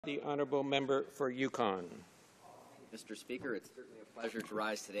The honourable member for Yukon. Mr. Speaker, it's certainly a pleasure to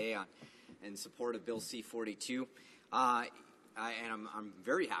rise today in support of Bill C-42. And I'm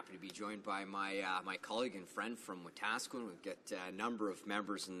very happy to be joined by my colleague and friend from Wetaskiwin. We've got a number of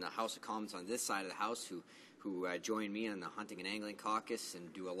members in the House of Commons on this side of the House who join me on the Hunting and Angling Caucus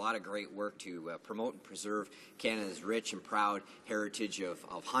and do a lot of great work to promote and preserve Canada's rich and proud heritage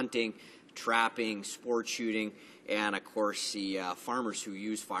of hunting, trapping, sport shooting, and of course the farmers who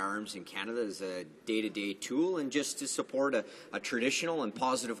use firearms in Canada as a day-to-day tool and just to support a traditional and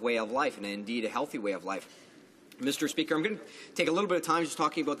positive way of life and indeed a healthy way of life. Mr. Speaker, I'm going to take a little bit of time just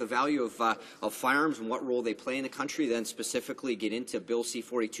talking about the value of firearms and what role they play in the country, then specifically get into Bill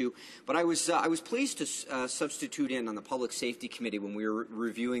C-42. But I was pleased to substitute in on the Public Safety Committee when we were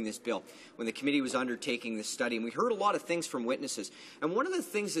reviewing this bill, when the committee was undertaking this study, and we heard a lot of things from witnesses. And one of the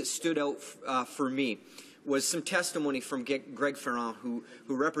things that stood out for me was some testimony from Greg Ferrand, who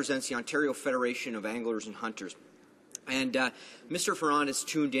represents the Ontario Federation of Anglers and Hunters. And Mr. Ferrand has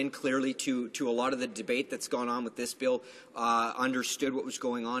tuned in clearly to a lot of the debate that's gone on with this bill, understood what was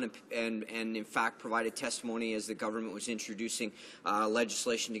going on, and in fact provided testimony as the government was introducing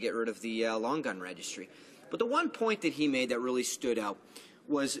legislation to get rid of the long gun registry. But the one point that he made that really stood out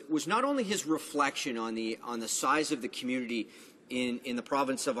was not only his reflection on the size of the community in the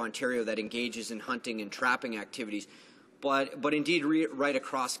province of Ontario that engages in hunting and trapping activities, but indeed right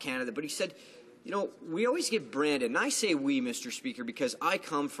across Canada. But he said, you know, we always get branded, and I say we, Mr. Speaker, because I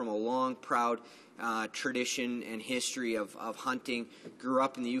come from a long, proud tradition and history of hunting, grew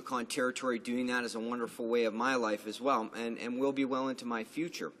up in the Yukon Territory doing that as a wonderful way of my life as well, and will be well into my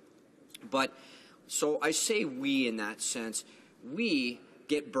future. But, so I say we in that sense. We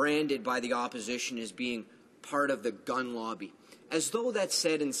get branded by the opposition as being part of the gun lobby, as though that's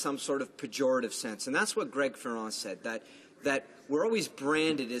said in some sort of pejorative sense, and that's what Greg Ferrand said, that we're always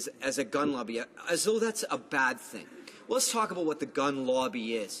branded as a gun lobby, as though that's a bad thing. Well, let's talk about what the gun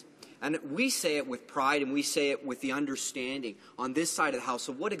lobby is. And we say it with pride and we say it with the understanding on this side of the House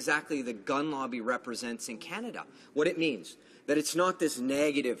of what exactly the gun lobby represents in Canada, what it means. That it's not this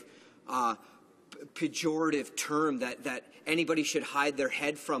negative, pejorative term that anybody should hide their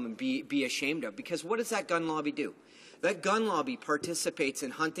head from and be ashamed of. Because what does that gun lobby do? That gun lobby participates in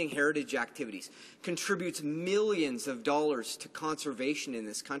hunting heritage activities, contributes millions of dollars to conservation in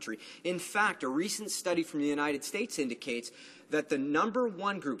this country. In fact, a recent study from the United States indicates that the number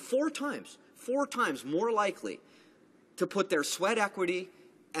one group, four times more likely to put their sweat equity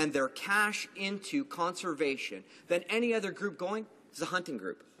and their cash into conservation than any other group going is the hunting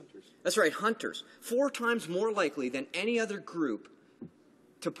group. Hunters. That's right, hunters. 4 times more likely than any other group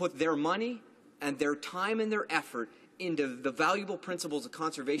to put their money and their time and their effort into the valuable principles of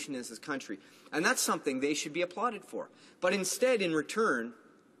conservation in this country. And that's something they should be applauded for. But instead, in return,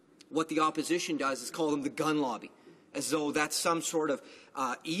 what the opposition does is call them the gun lobby, as though that's some sort of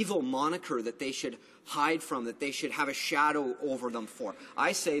evil moniker that they should hide from, that they should have a shadow over them for.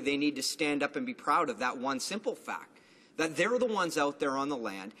 I say they need to stand up and be proud of that one simple fact, that they're the ones out there on the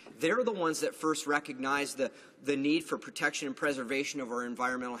land. They're the ones that first recognize the need for protection and preservation of our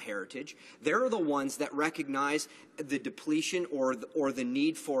environmental heritage. They're the ones that recognize the depletion or the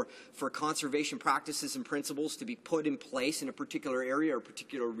need for conservation practices and principles to be put in place in a particular area or a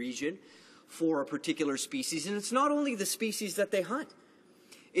particular region for a particular species. And it's not only the species that they hunt.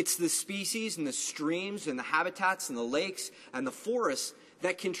 It's the species and the streams and the habitats and the lakes and the forests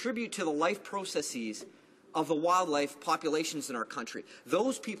that contribute to the life processes of the wildlife populations in our country.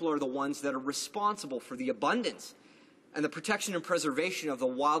 Those people are the ones that are responsible for the abundance and the protection and preservation of the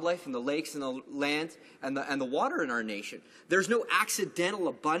wildlife and the lakes and the land and the water in our nation. There's no accidental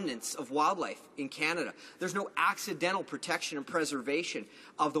abundance of wildlife in Canada. There's no accidental protection and preservation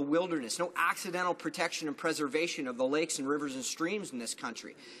of the wilderness, no accidental protection and preservation of the lakes and rivers and streams in this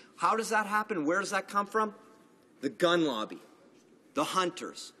country. How does that happen? Where does that come from? The gun lobby, the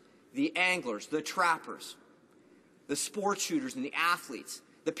hunters, the anglers, the trappers, the sport shooters and the athletes,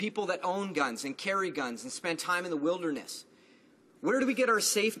 the people that own guns and carry guns and spend time in the wilderness. Where do we get our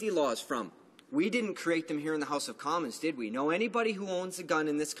safety laws from? We didn't create them here in the House of Commons, did we? No, anybody who owns a gun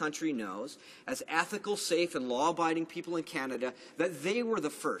in this country knows, as ethical, safe, and law-abiding people in Canada, that they were the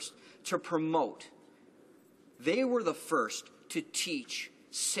first to promote. They were the first to teach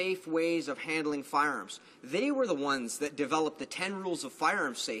safe ways of handling firearms. They were the ones that developed the 10 rules of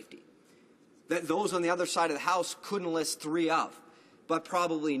firearm safety that those on the other side of the House couldn't list 3 of. But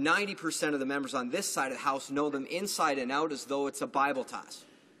probably 90% of the members on this side of the House know them inside and out as though it's a Bible class.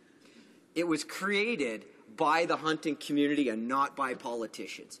 It was created by the hunting community and not by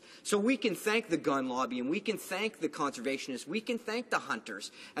politicians. So we can thank the gun lobby, and we can thank the conservationists, we can thank the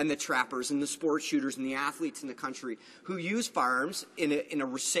hunters and the trappers and the sport shooters and the athletes in the country who use firearms in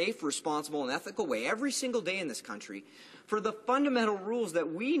a safe, responsible, and ethical way every single day in this country for the fundamental rules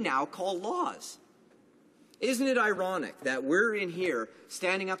that we now call laws. Isn't it ironic that we're in here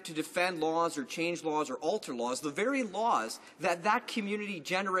standing up to defend laws or change laws or alter laws, the very laws that that community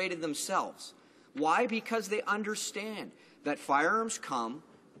generated themselves? Why? Because they understand that firearms come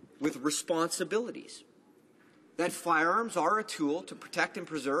with responsibilities, that firearms are a tool to protect and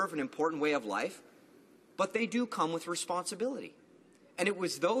preserve an important way of life, but they do come with responsibility. And it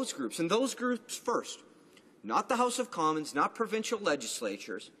was those groups, and those groups first, not the House of Commons, not provincial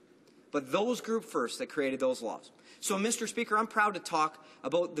legislatures, but those groups first that created those laws. So, Mr. Speaker, I'm proud to talk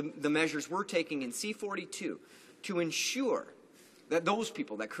about the measures we're taking in C-42 to ensure that those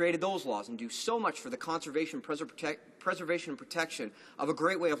people that created those laws and do so much for the conservation, preservation and protection of a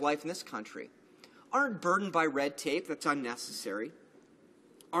great way of life in this country aren't burdened by red tape that's unnecessary,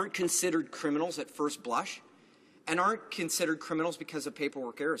 aren't considered criminals at first blush, and aren't considered criminals because of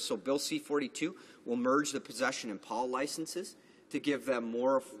paperwork errors. So Bill C-42 will merge the possession and PAL licenses to give them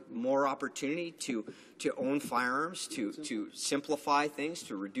more opportunity to own firearms, to simplify things,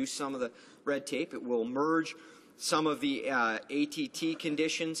 to reduce some of the red tape. It will merge some of the ATT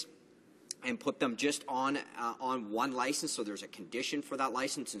conditions and put them just on one license, so there's a condition for that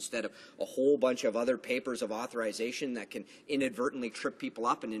license instead of a whole bunch of other papers of authorization that can inadvertently trip people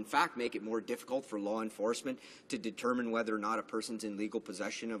up and, in fact, make it more difficult for law enforcement to determine whether or not a person's in legal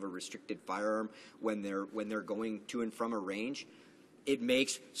possession of a restricted firearm when they're going to and from a range. It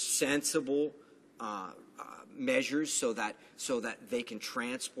makes sensible measures so that they can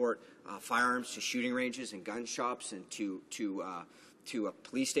transport firearms to shooting ranges and gun shops and to a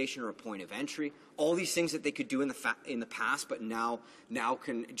police station or a point of entry. All these things that they could do in the past, but now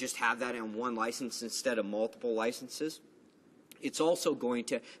can just have that on one license instead of multiple licenses. It's also going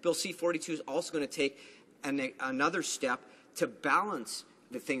to, Bill C-42 is also going to take another step to balance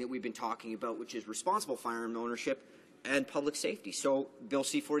the thing that we've been talking about, which is responsible firearm ownership and public safety. So Bill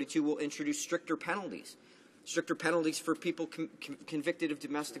C-42 will introduce stricter penalties for people convicted of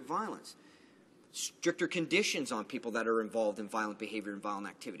domestic violence, stricter conditions on people that are involved in violent behavior and violent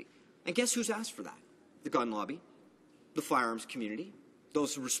activity. And guess who's asked for that? The gun lobby, the firearms community,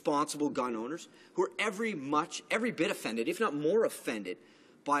 those responsible gun owners who are every bit offended, if not more offended,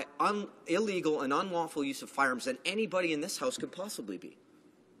 by illegal and unlawful use of firearms than anybody in this House could possibly be.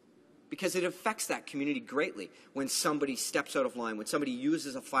 Because it affects that community greatly when somebody steps out of line, when somebody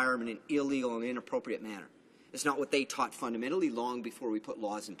uses a firearm in an illegal and inappropriate manner. It's not what they taught fundamentally long before we put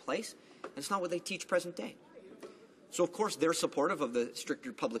laws in place. And it's not what they teach present day. So, of course, they're supportive of the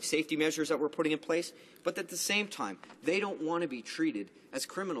stricter public safety measures that we're putting in place, but at the same time, they don't want to be treated as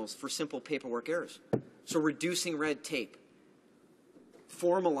criminals for simple paperwork errors. So reducing red tape,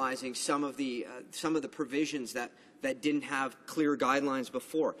 formalizing some of the provisions that didn't have clear guidelines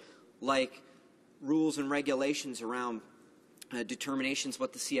before, like rules and regulations around determinations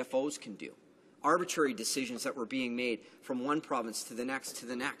what the CFOs can do, arbitrary decisions that were being made from one province to the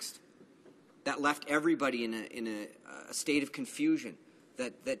next, that left everybody in a state of confusion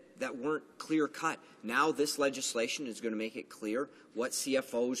that weren't clear-cut. Now this legislation is going to make it clear what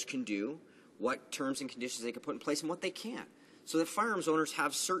CFOs can do, what terms and conditions they can put in place, and what they can't, so that firearms owners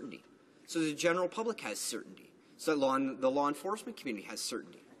have certainty, so the general public has certainty, so that the law enforcement community has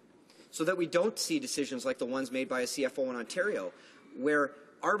certainty, so that we don't see decisions like the ones made by a CFO in Ontario, where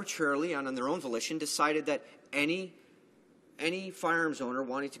arbitrarily and on their own volition decided that any firearms owner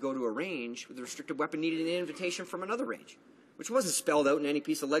wanting to go to a range with a restricted weapon needed an invitation from another range, which wasn't spelled out in any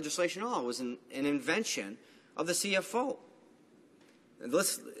piece of legislation at all. It was an invention of the CFO. And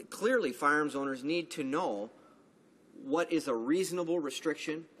clearly, firearms owners need to know what is a reasonable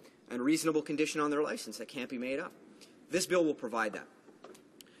restriction and reasonable condition on their license that can't be made up. This bill will provide that.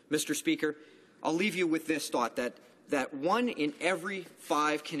 Mr. Speaker, I'll leave you with this thought, that 1 in every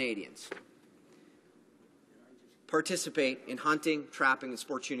 5 Canadians participate in hunting, trapping, and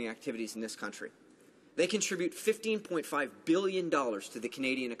sport shooting activities in this country. They contribute $15.5 billion to the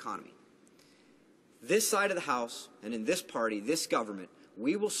Canadian economy. This side of the House, and in this party, this government,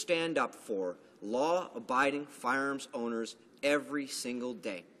 we will stand up for law-abiding firearms owners every single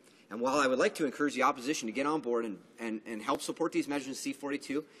day. And while I would like to encourage the opposition to get on board and help support these measures in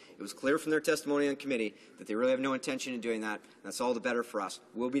C-42, it was clear from their testimony on committee that they really have no intention in doing that. That's all the better for us.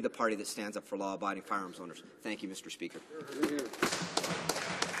 We'll be the party that stands up for law-abiding firearms owners. Thank you, Mr. Speaker.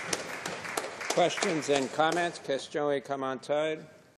 Questions and comments? Question come on tide.